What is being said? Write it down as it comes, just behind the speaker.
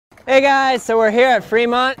Hey guys, so we're here at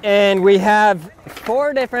Fremont and we have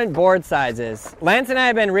 4 different board sizes. Lance and I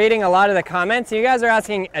have been reading a lot of the comments. You guys are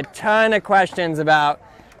asking a ton of questions about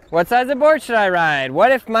what size of board should I ride?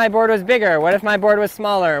 What if my board was bigger? What if my board was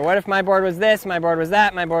smaller? What if my board was this, my board was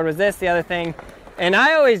that, my board was this, the other thing? And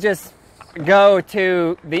I always just go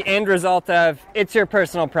to the end result of it's your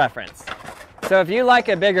personal preference. So if you like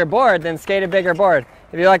a bigger board, then skate a bigger board.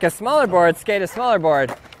 If you like a smaller board, skate a smaller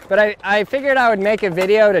board. But I figured I would make a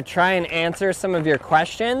video to try and answer some of your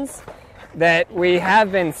questions that we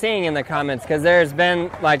have been seeing in the comments, because there's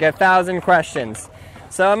been like 1,000 questions.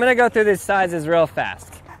 So I'm going to go through these sizes real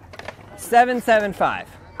fast. 775.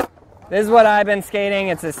 This is what I've been skating.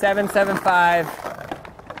 It's a 775.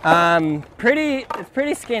 It's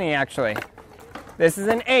pretty skinny actually. This is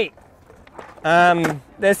an 8.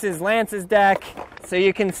 This is Lance's deck, so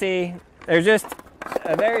you can see there's just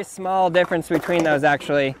a very small difference between those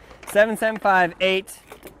actually. 775, 8,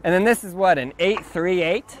 and then this is what, an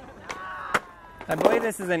 838? I believe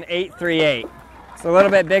this is an 838. It's a little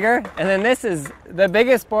bit bigger, and then this is the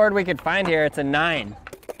biggest board we could find here. It's a 9.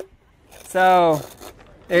 So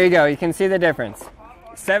there you go, you can see the difference.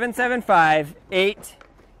 775, 8,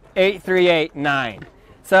 838, 9.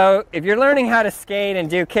 So if you're learning how to skate and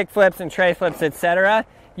do kick flips and tray flips, etc.,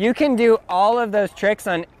 you can do all of those tricks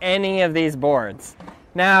on any of these boards.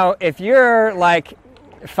 Now, if you're like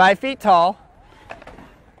 5 feet tall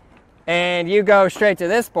and you go straight to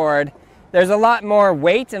this board, there's a lot more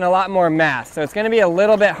weight and a lot more mass. So it's going to be a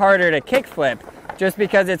little bit harder to kick flip just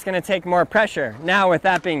because it's going to take more pressure. Now, with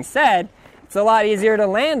that being said, it's a lot easier to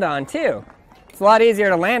land on too. It's a lot easier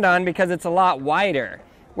to land on because it's a lot wider,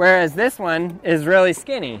 whereas this one is really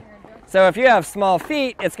skinny. So if you have small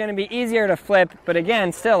feet, it's going to be easier to flip, but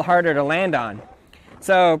again, still harder to land on.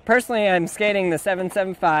 So personally, I'm skating the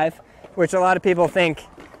 775, which a lot of people think,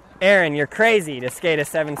 Aaron, you're crazy to skate a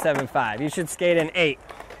 775. You should skate an 8.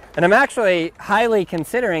 And I'm actually highly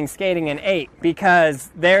considering skating an 8 because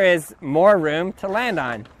there is more room to land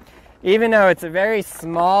on. Even though it's a very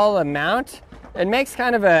small amount, it makes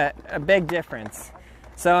kind of a big difference.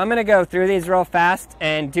 So I'm going to go through these real fast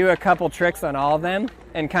and do a couple tricks on all of them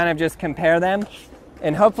and kind of just compare them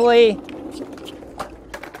and hopefully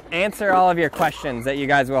answer all of your questions that you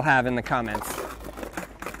guys will have in the comments.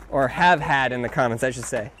 Or have had in the comments, I should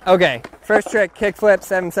say. Okay, first trick, kickflip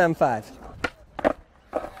 775.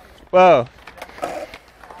 Whoa.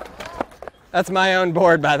 That's my own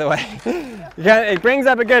board, by the way. It brings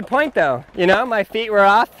up a good point though. You know, my feet were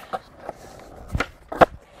off.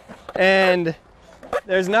 And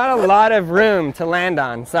there's not a lot of room to land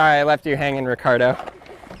on. Sorry, I left you hanging, Ricardo.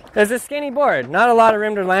 There's a skinny board, not a lot of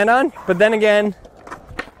room to land on, but then again,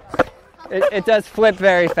 it does flip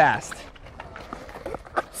very fast.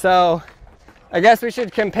 So I guess we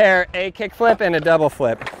should compare a kickflip and a double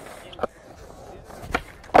flip.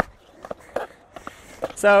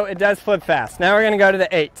 So it does flip fast. Now we're going to go to the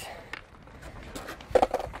 8.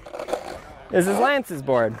 This is Lance's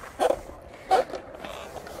board.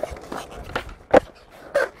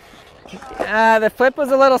 The flip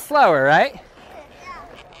was a little slower, right?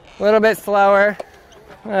 A little bit slower.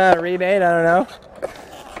 Rebate, I don't know.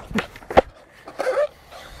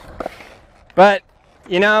 But,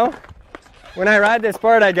 you know, when I ride this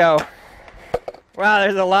board, I go, wow,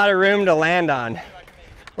 there's a lot of room to land on.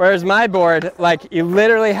 Whereas my board, like, you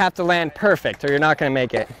literally have to land perfect or you're not going to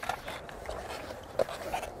make it.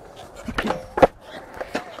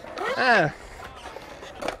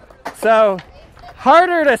 So,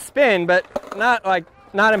 harder to spin, but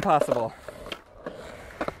not impossible.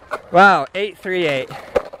 Wow, 838.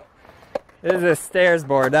 This is a stairs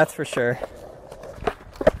board, that's for sure.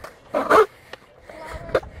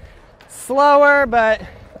 Slower, but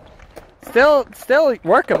still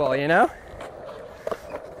workable, you know?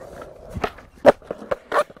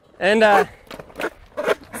 And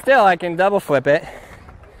still I can double flip it.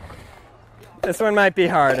 This one might be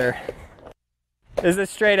harder. This is a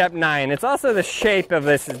straight up 9. It's also the shape of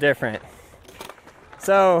this is different.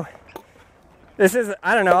 So this is,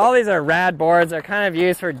 I don't know, all these are rad boards. They're kind of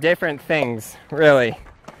used for different things, really.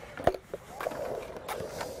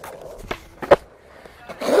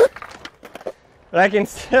 But I can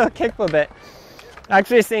still kickflip it.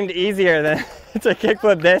 Actually seemed easier than to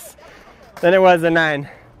kickflip this than it was the 9.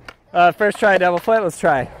 First try double flip, let's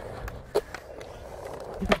try.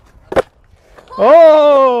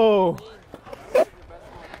 Oh!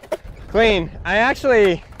 Clean. I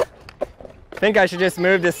actually think I should just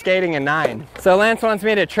move to skating a 9. So Lance wants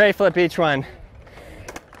me to tray flip each one.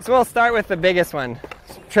 So we'll start with the biggest one.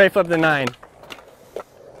 Tray flip the 9.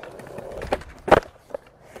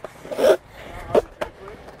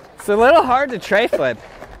 It's a little hard to tray flip.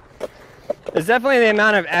 It's definitely the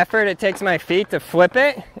amount of effort it takes my feet to flip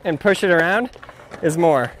it and push it around is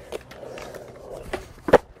more.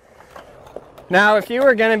 Now, if you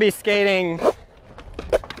were going to be skating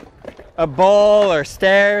a bowl or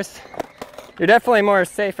stairs, you're definitely more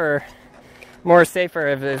safer,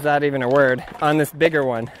 if is that even a word, on this bigger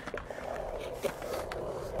one.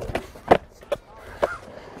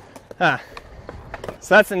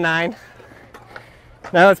 So that's a 9.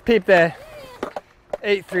 Now let's peep the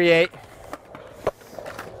 838.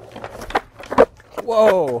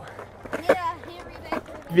 Whoa. Yeah,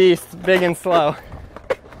 Beast, big and slow.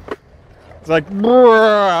 It's like,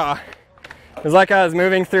 bruh. It was like I was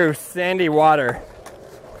moving through sandy water.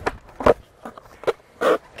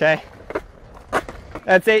 Okay.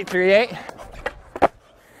 That's 838.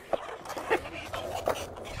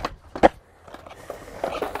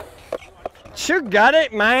 You got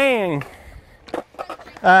it, man.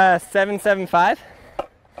 775.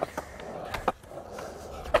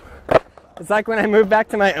 It's like when I move back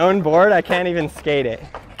to my own board, I can't even skate it.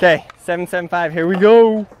 Okay, 775, here we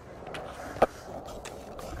go.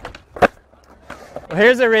 Well,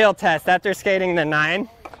 here's a real test after skating the 9.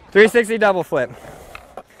 360 double flip.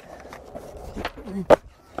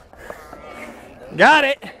 Got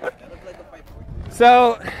it.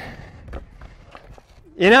 So,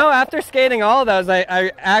 you know, after skating all of those,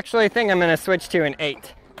 I actually think I'm going to switch to an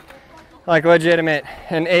 8. Like legitimate,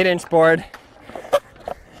 an 8-inch board.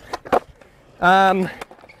 I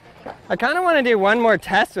kind of want to do one more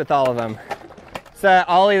test with all of them. So,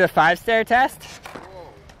 ollie the 5-stair test.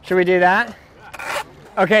 Should we do that?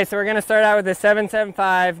 Okay, so we're going to start out with the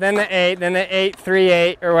 775, then the 8, then the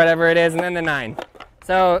 838 or whatever it is, and then the 9.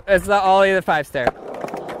 So, it's the ollie the 5-stair.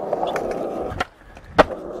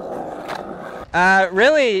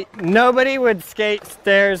 Really, nobody would skate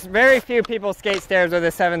stairs. Very few people skate stairs with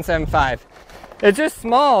a 775. It's just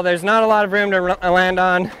small. There's not a lot of room to land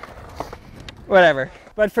on. Whatever.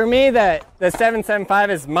 But for me, the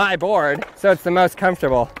 775 is my board, so it's the most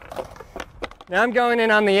comfortable. Now I'm going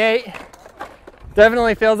in on the 8.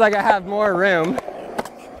 Definitely feels like I have more room.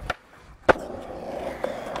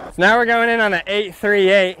 So now we're going in on the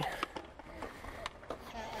 838.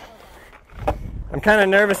 I'm kind of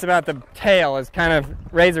nervous about the tail. It's kind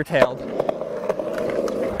of razor-tailed.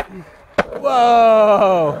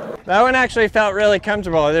 Whoa! That one actually felt really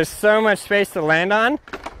comfortable. There's so much space to land on.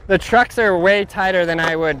 The trucks are way tighter than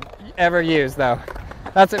I would ever use, though.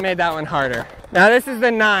 That's what made that one harder. Now this is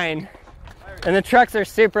the 9, and the trucks are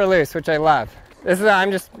super loose, which I love. This is,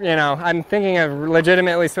 I'm just, you know, I'm thinking of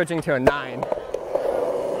legitimately switching to a 9.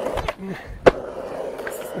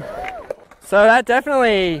 So that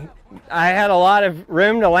definitely, I had a lot of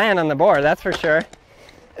room to land on the board, that's for sure.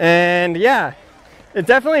 And yeah, it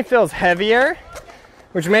definitely feels heavier,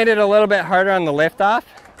 which made it a little bit harder on the liftoff.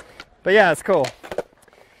 But yeah, it's cool.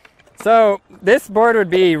 So this board would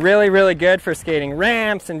be really, really good for skating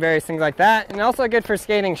ramps and various things like that, and also good for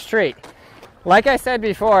skating street. Like I said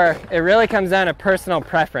before, it really comes down to personal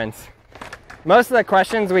preference. Most of the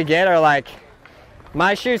questions we get are like,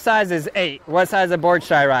 my shoe size is 8, what size of board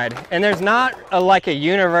should I ride? And there's not like a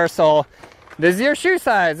universal, this is your shoe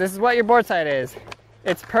size, this is what your board size is.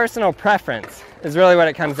 It's personal preference is really what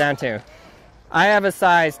it comes down to. I have a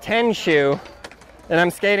size 10 shoe, and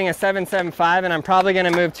I'm skating a 775, and I'm probably going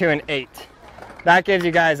to move to an 8. That gives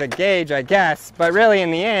you guys a gauge, I guess, but really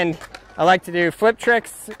in the end, I like to do flip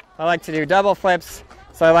tricks, I like to do double flips,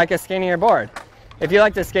 so I like a skinnier board. If you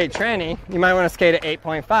like to skate tranny, you might want to skate at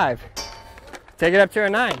 8.5. Take it up to a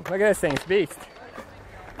 9. Look at this thing, it's a beast.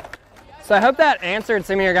 So I hope that answered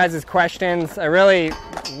some of your guys' questions. I really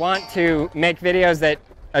want to make videos that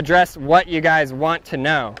address what you guys want to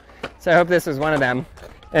know. So I hope this was one of them.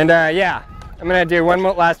 And yeah, I'm going to do one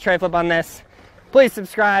more last tray flip on this. Please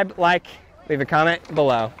subscribe, like, leave a comment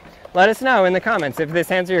below. Let us know in the comments if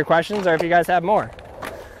this answered your questions or if you guys have more.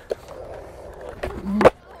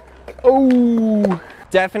 Oh!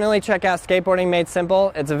 Definitely check out Skateboarding Made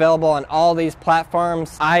Simple. It's available on all these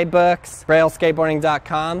platforms, iBooks,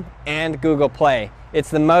 BrailleSkateboarding.com, and Google Play. It's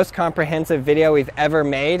the most comprehensive video we've ever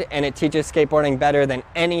made, and it teaches skateboarding better than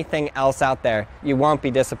anything else out there. You won't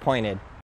be disappointed.